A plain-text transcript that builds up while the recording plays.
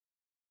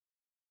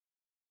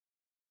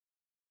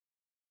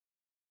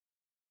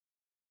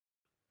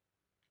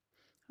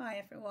Hi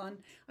everyone,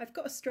 I've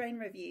got a strain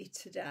review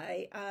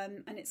today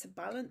and it's a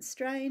balanced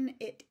strain.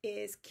 It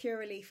is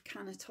Curaleaf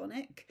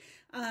Cannatonic.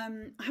 I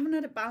haven't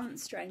had a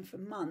balanced strain for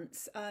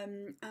months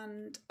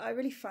and I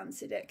really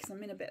fancied it because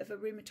I'm in a bit of a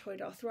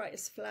rheumatoid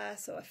arthritis flare,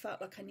 so I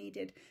felt like I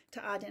needed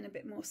to add in a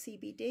bit more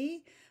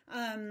CBD.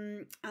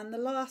 And the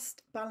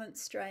last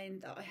balanced strain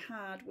that I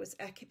had was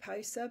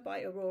Equiposa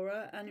by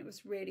Aurora, and it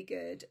was really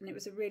good, and it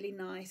was a really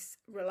nice,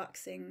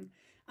 relaxing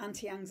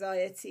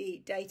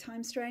anti-anxiety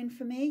daytime strain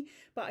for me,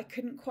 but I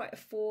couldn't quite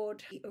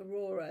afford the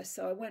Aurora,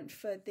 so I went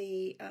for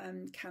the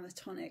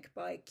Cannatonic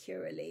by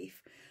Curaleaf.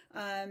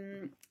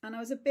 And I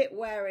was a bit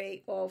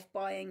wary of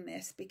buying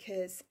this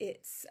because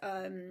it's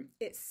Adven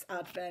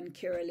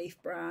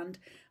Curaleaf brand,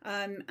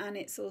 and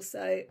it's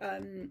also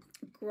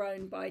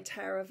grown by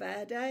Terra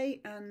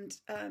Verde, and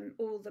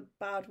all the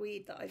bad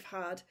weed that I've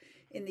had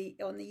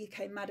on the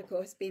UK medical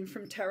has been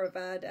from Terra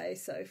Verde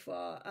so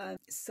far.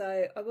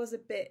 So I was a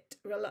bit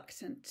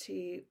reluctant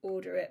to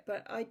order it,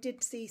 but I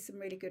did see some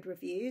really good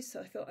reviews,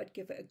 so I thought I'd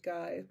give it a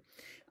go.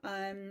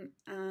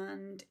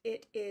 And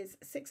it is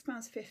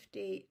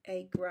 £6.50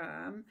 a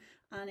gram,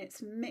 and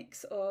it's a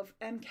mix of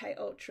MK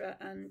Ultra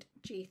and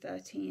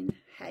G13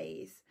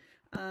 Haze.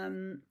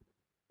 And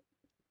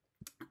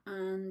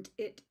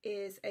it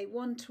is a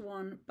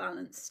 1-to-1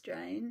 balanced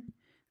strain.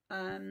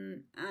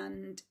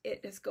 And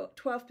it has got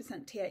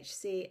 12%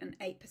 THC and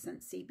 8%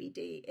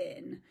 CBD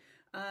in.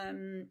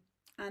 And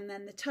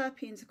then the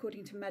terpenes,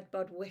 according to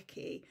MedBud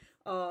Wiki,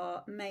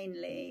 are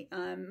mainly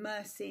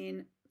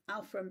myrcene,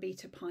 alpha and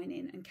beta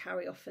pinene, and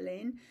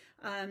caryophyllene.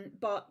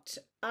 But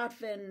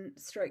Advent /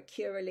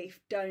 Curaleaf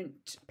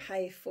don't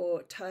pay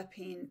for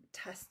terpene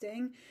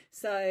testing,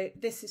 so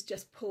this is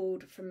just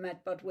pulled from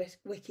MedBud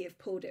Wiki. Have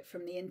pulled it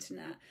from the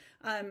internet.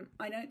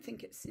 I don't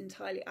think it's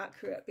entirely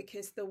accurate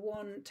because the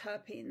one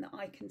terpene that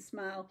I can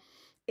smell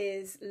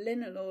is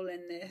linalool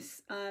in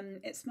this.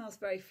 It smells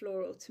very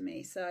floral to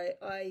me, so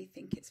I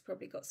think it's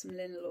probably got some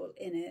linalool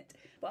in it.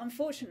 But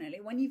unfortunately,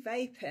 when you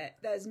vape it,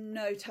 there's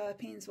no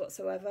terpenes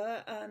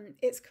whatsoever.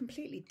 It's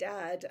completely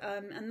dead,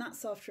 and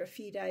that's after a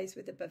few days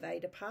with a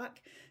Boveda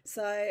pack.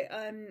 So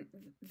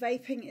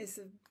vaping is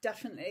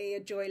definitely a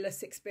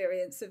joyless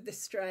experience of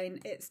this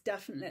strain. It's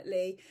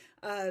definitely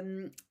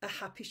a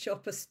happy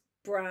shopper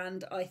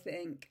brand, I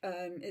think.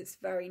 It's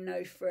very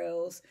no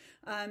frills.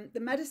 The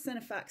medicine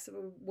effects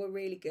were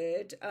really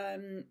good.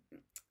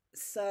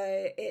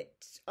 So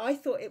I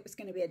thought it was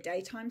going to be a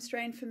daytime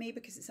strain for me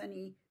because it's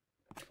only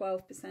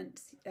 12%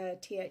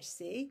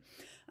 THC,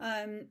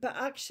 but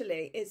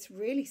actually it's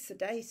really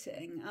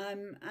sedating,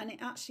 and it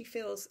actually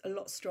feels a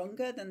lot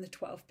stronger than the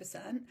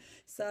 12%.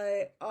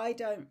 So I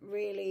don't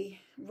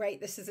really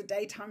rate this as a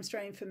daytime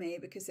strain for me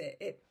because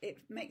it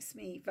makes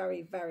me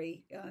very,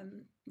 very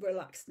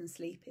relaxed and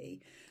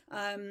sleepy.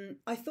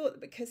 I thought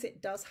that because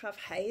it does have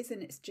haze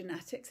in its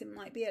genetics, it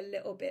might be a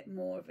little bit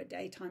more of a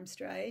daytime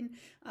strain,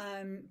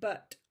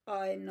 but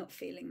I'm not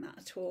feeling that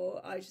at all.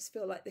 I just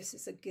feel like this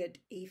is a good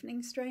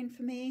evening strain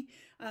for me.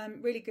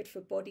 Really good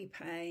for body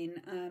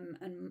pain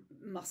and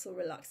muscle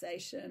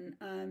relaxation.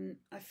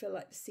 I feel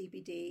like the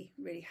CBD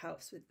really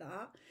helps with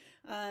that.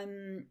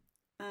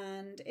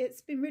 And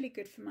it's been really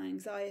good for my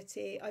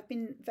anxiety. I've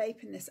been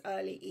vaping this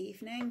early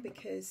evening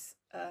because,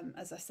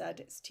 as I said,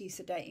 it's too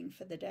sedating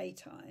for the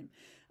daytime.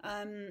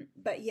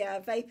 But yeah,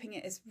 vaping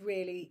it is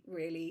really,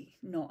 really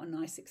not a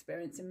nice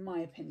experience in my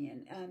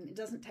opinion. It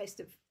doesn't taste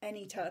of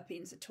any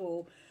terpenes at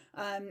all.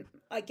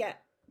 I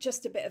get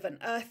just a bit of an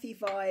earthy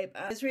vibe.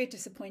 I was really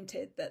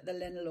disappointed that the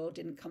linalool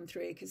didn't come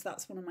through because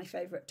that's one of my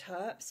favourite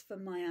terps for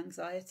my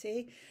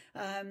anxiety.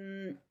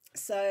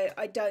 So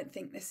I don't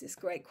think this is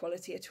great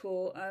quality at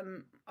all.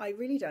 I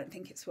really don't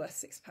think it's worth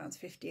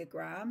 £6.50 a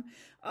gram.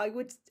 I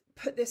would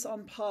put this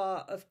on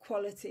par of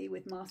quality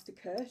with Master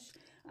Kush,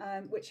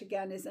 which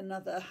again is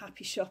another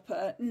happy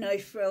shopper, no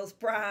frills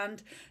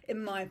brand,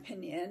 in my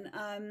opinion.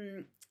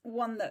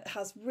 One that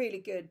has really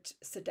good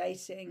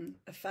sedating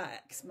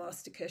effects,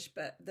 Master Kush,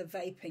 but the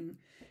vaping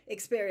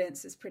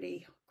experience is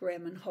pretty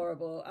grim and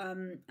horrible.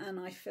 And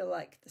I feel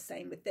like the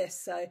same with this.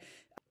 So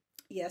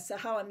yeah, so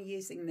how I'm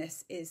using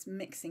this is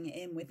mixing it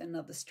in with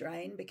another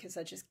strain because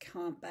I just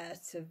can't bear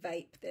to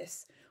vape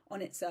this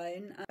on its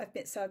own.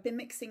 I've been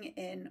mixing it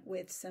in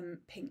with some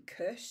Pink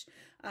Kush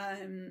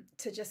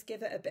to just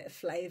give it a bit of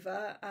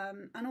flavour.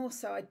 And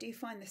also I do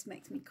find this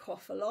makes me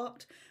cough a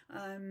lot.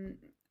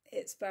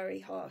 It's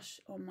very harsh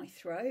on my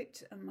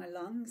throat and my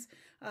lungs.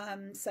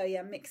 So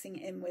yeah, mixing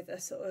it in with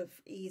a sort of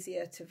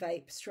easier to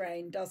vape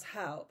strain does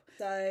help.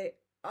 So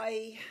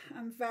I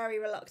am very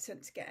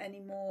reluctant to get any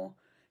more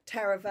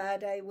Terra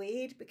Verde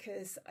weed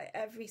because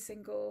every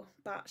single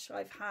batch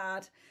I've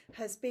had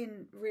has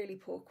been really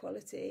poor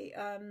quality.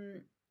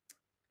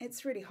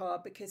 It's really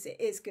hard because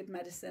it is good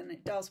medicine,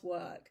 it does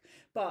work,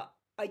 but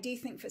I do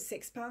think for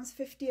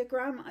 £6.50 a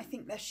gram, I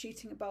think they're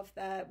shooting above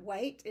their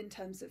weight in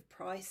terms of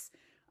price.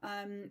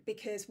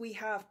 Because we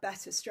have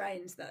better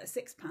strains that are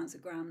 £6 a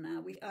gram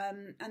now.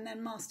 And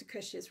then Master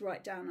Kush is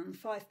right down on the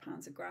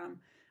 £5 a gram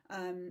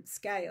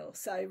scale.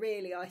 So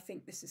really, I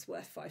think this is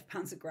worth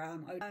 £5 a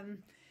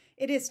gram.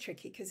 it is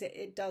tricky because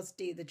it does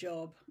do the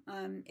job.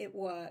 It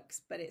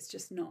works, but it's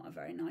just not a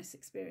very nice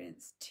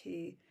experience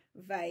to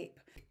vape.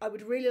 I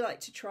would really like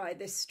to try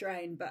this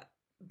strain,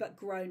 but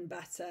grown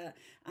better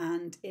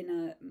and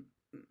in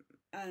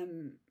a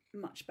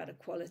much better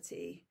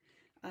quality.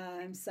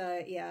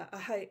 So yeah,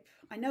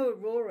 I know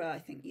Aurora, I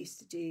think, used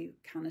to do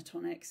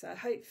Cannatonic, so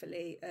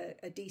hopefully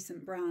a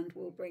decent brand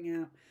will bring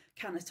out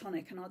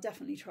Cannatonic, and I'll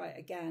definitely try it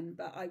again,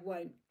 but I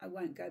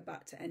won't go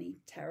back to any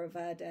Terra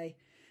Verde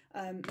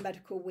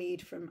medical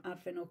weed from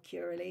Advin or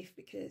Curaleaf,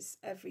 because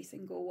every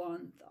single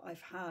one that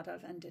I've had,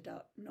 I've ended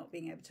up not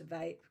being able to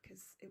vape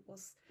because it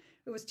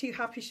was too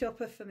happy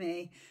shopper for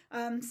me.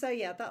 So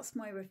yeah, that's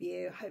my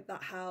review. I hope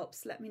that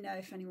helps. Let me know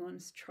if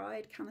anyone's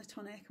tried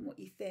Cannatonic and what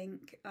you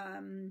think.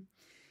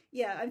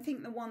 Yeah, I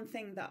think the one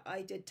thing that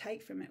I did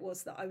take from it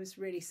was that I was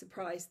really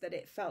surprised that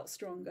it felt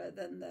stronger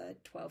than the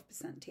 12%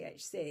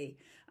 THC.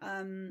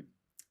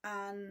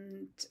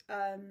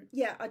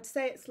 Yeah, I'd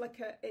say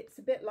it's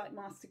a bit like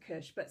Master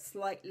Kush, but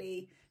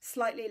slightly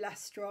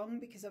less strong,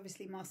 because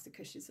obviously Master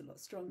Kush is a lot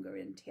stronger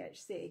in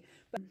THC.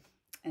 But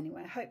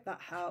anyway, I hope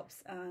that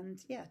helps, and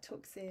yeah,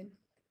 talk soon.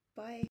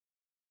 Bye.